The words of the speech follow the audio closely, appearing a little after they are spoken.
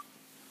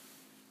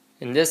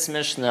In this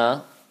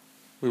Mishnah,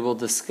 we will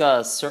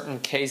discuss certain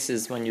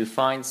cases when you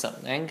find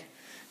something,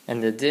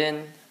 and the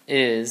din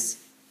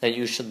is that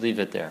you should leave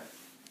it there.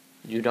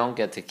 You don't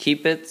get to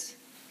keep it,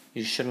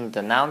 you shouldn't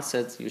announce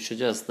it, you should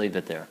just leave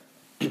it there.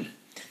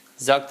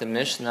 Zak the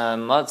Mishnah,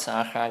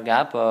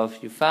 agapa,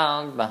 if you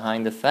found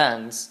behind the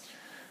fence,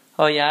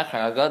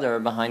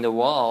 behind the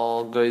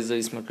wall,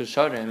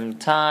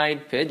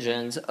 tied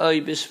pigeons, or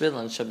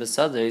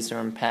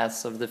in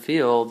paths of the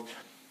field,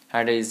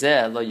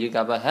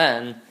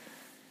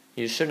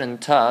 you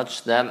shouldn't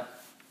touch them.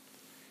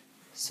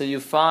 So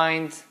you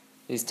find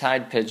these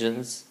tied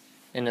pigeons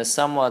in a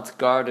somewhat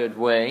guarded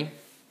way,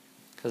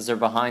 because they're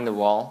behind the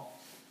wall,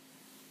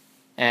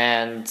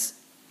 and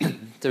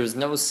there's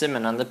no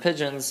siman on the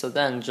pigeons, so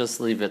then just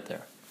leave it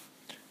there.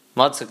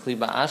 Matzah kli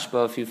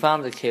ba'ashba, if you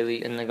found the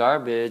keli in the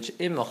garbage,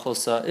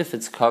 imachosa, if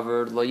it's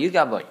covered, lo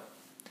yigaboy,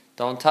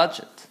 don't touch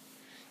it.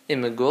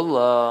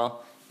 Imagula,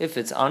 if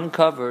it's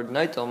uncovered,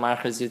 noitol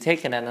marchers, you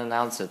take it and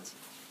announce it.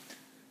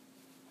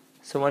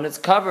 So when it's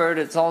covered,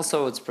 it's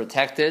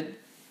protected,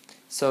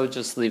 so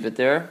just leave it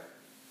there.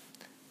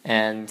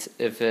 And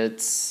if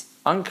it's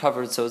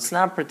uncovered, so it's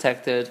not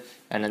protected,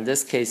 and in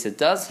this case it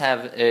does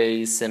have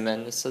a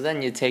siman, so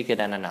then you take it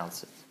and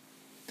announce it.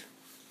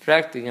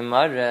 My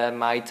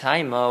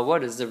taima,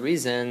 what is the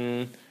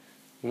reason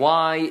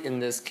why in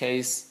this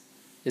case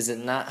is it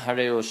not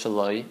hareo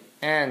shaloi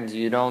and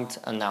you don't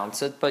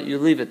announce it but you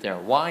leave it there?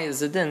 Why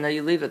is it then that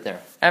you leave it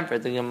there? And for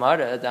the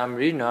Gemara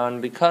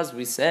damrinon, because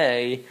we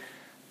say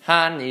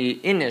hani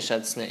inish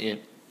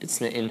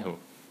inhu.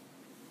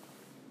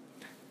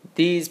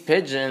 These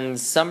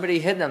pigeons, somebody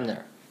hid them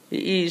there.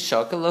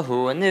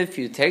 And if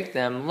you take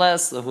them,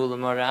 less their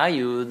owner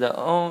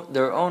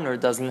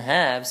doesn't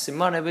have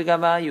simane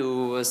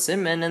b'gavayu, a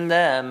siman in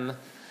them.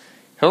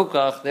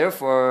 Hilkach,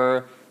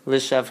 therefore,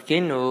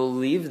 lishavkinu,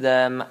 leave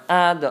them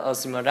ad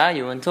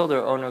asimarayu until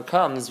their owner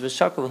comes,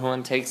 v'shakalahu,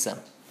 and takes them.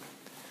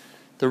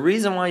 The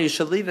reason why you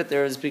should leave it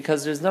there is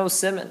because there's no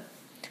siman,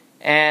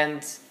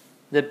 and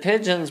the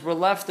pigeons were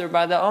left there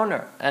by the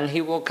owner, and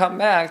he will come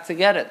back to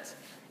get it.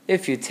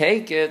 If you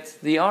take it,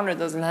 the owner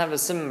doesn't have a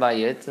siman by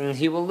it, and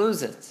he will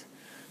lose it.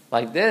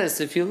 Like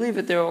this, if you leave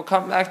it there, it will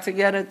come back to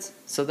get it.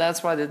 So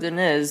that's why the din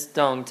is,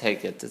 don't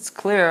take it. It's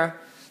clear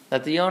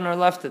that the owner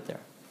left it there.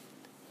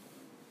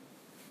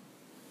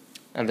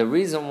 And the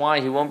reason why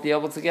he won't be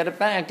able to get it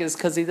back is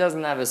because he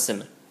doesn't have a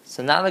siman.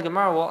 So now the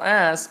Gemara will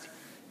ask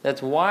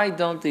that why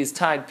don't these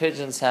tied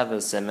pigeons have a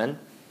siman?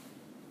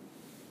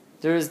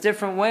 There's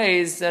different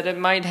ways that it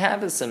might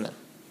have a siman.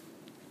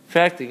 In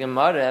fact, the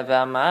Gemara,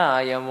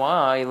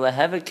 why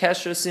lehev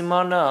kesher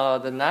simona,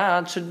 the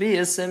knot should be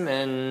a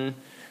siman.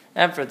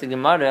 And for the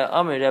Gemara,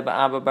 Amir Reb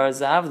Abba bar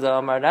Zavda,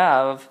 Amar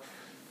Rav,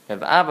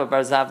 Reb Abba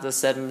bar Zavda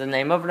said in the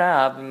name of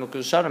Rav,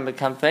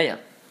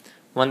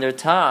 when they're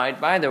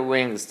tied by their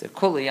wings, the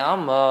kuli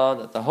alma,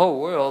 that the whole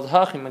world,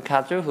 hachi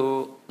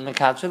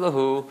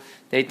mekatrilahu,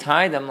 they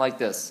tie them like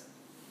this.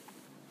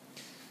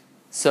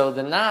 So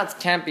the knot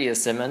can't be a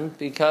siman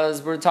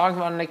because we're talking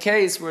about in a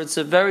case where it's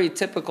a very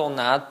typical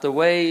knot, the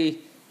way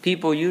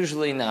people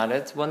usually knot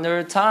it when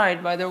they're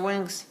tied by their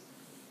wings.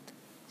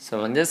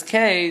 So in this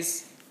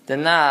case, the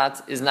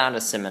knot is not a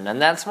siman, and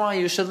that's why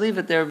you should leave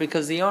it there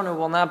because the owner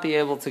will not be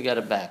able to get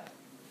it back.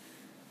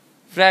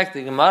 In fact,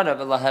 the Gemara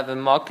will have a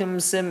makim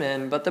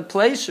siman, but the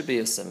place should be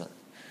a siman.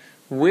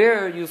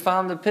 Where you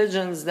found the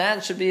pigeons,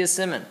 that should be a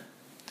siman.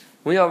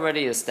 We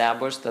already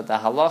established that the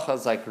halacha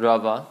is like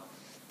Rava,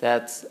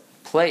 that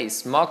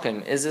place,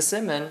 makim, is a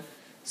siman,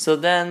 so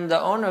then the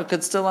owner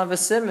could still have a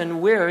siman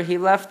where he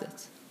left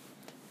it.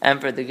 And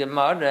for the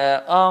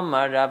Gemara,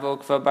 Amar Rav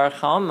Ukva bar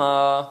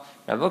Chama,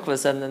 Rav Ukva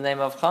said in the name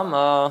of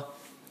Chama,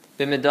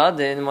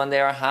 b'midadin, when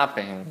they are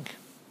hopping.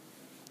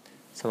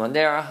 So when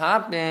they are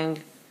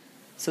hopping,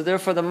 so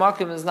therefore the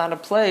makim is not a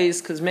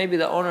place, because maybe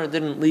the owner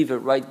didn't leave it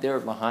right there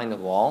behind the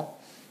wall.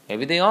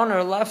 Maybe the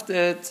owner left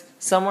it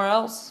somewhere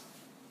else.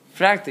 If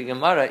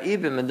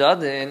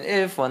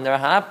when they're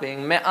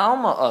hopping,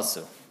 me'alma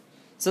asu,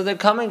 so they're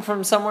coming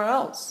from somewhere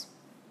else,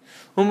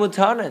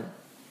 umutarin,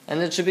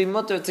 and it should be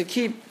mutter to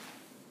keep.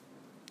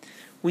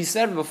 We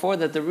said before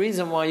that the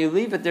reason why you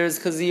leave it there is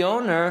because the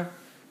owner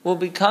will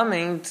be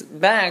coming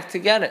back to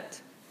get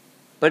it.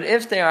 But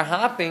if they are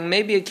hopping,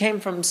 maybe it came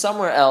from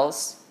somewhere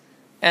else,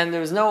 and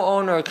there's no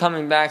owner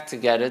coming back to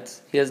get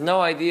it. He has no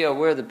idea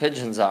where the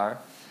pigeons are,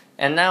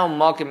 and now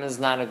makim is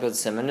not a good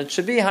siman. It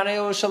should be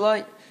hareo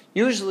shalai.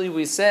 Usually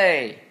we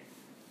say,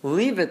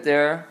 leave it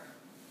there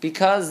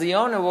because the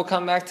owner will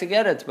come back to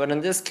get it. But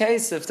in this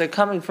case, if they're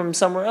coming from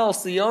somewhere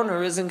else, the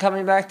owner isn't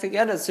coming back to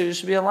get it, so you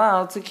should be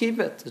allowed to keep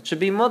it. It should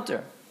be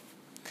mutter.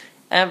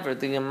 And for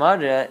the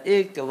Gemara,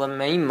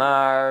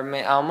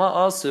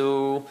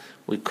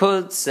 we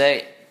could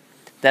say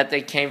that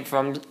they came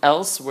from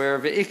elsewhere,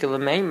 we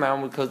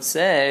could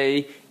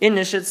say,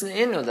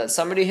 that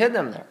somebody hid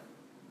them there.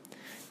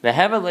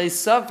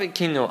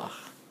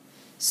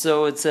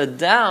 So it's a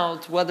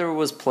doubt whether it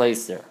was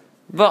placed there.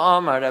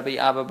 V'amar Rabbi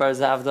Abba bar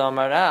Zavda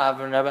Amar Rav,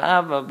 and Rabbi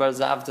Abba bar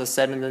Zavda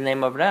said in the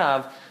name of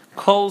Rav,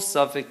 Kol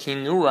safek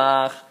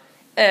kinuach,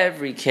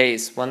 every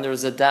case when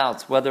there's a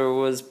doubt whether it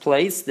was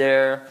placed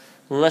there,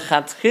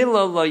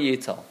 lechatchila lo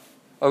yital.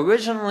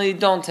 Originally,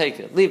 don't take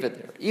it. Leave it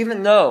there.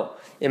 Even though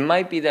it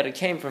might be that it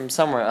came from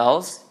somewhere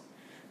else,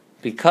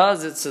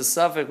 because it's a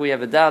suffix, we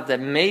have a doubt that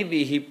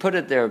maybe he put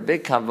it there,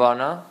 big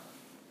kavana,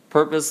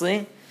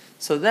 purposely,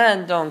 so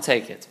then don't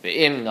take it.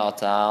 Ve'im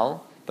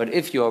natal, but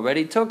if you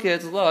already took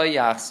it, lo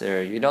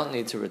yachzer, you don't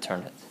need to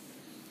return it.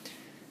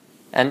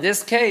 And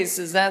this case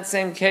is that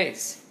same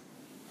case.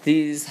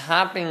 These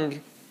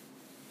hopping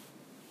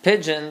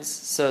pigeons,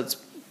 so it's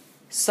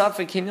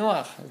suffix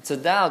hinuach. It's a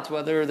doubt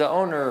whether the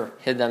owner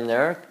hid them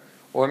there,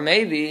 or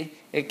maybe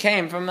it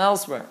came from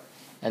elsewhere.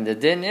 And the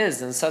din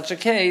is, in such a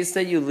case,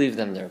 that you leave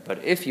them there.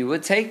 But if you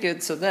would take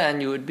it, so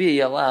then you would be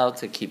allowed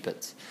to keep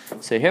it.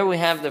 So here we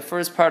have the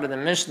first part of the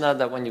Mishnah,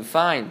 that when you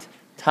find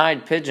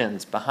tied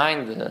pigeons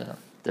behind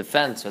the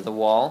fence or the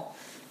wall,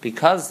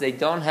 because they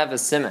don't have a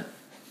siman,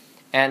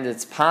 and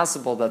it's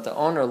possible that the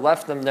owner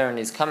left them there and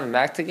he's coming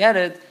back to get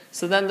it,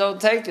 so then don't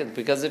take it,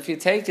 because if you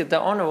take it, the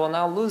owner will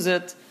now lose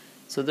it,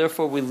 so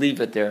therefore we leave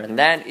it there. And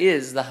that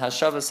is the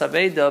Hashavas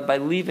Aveda, by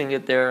leaving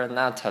it there and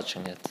not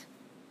touching it.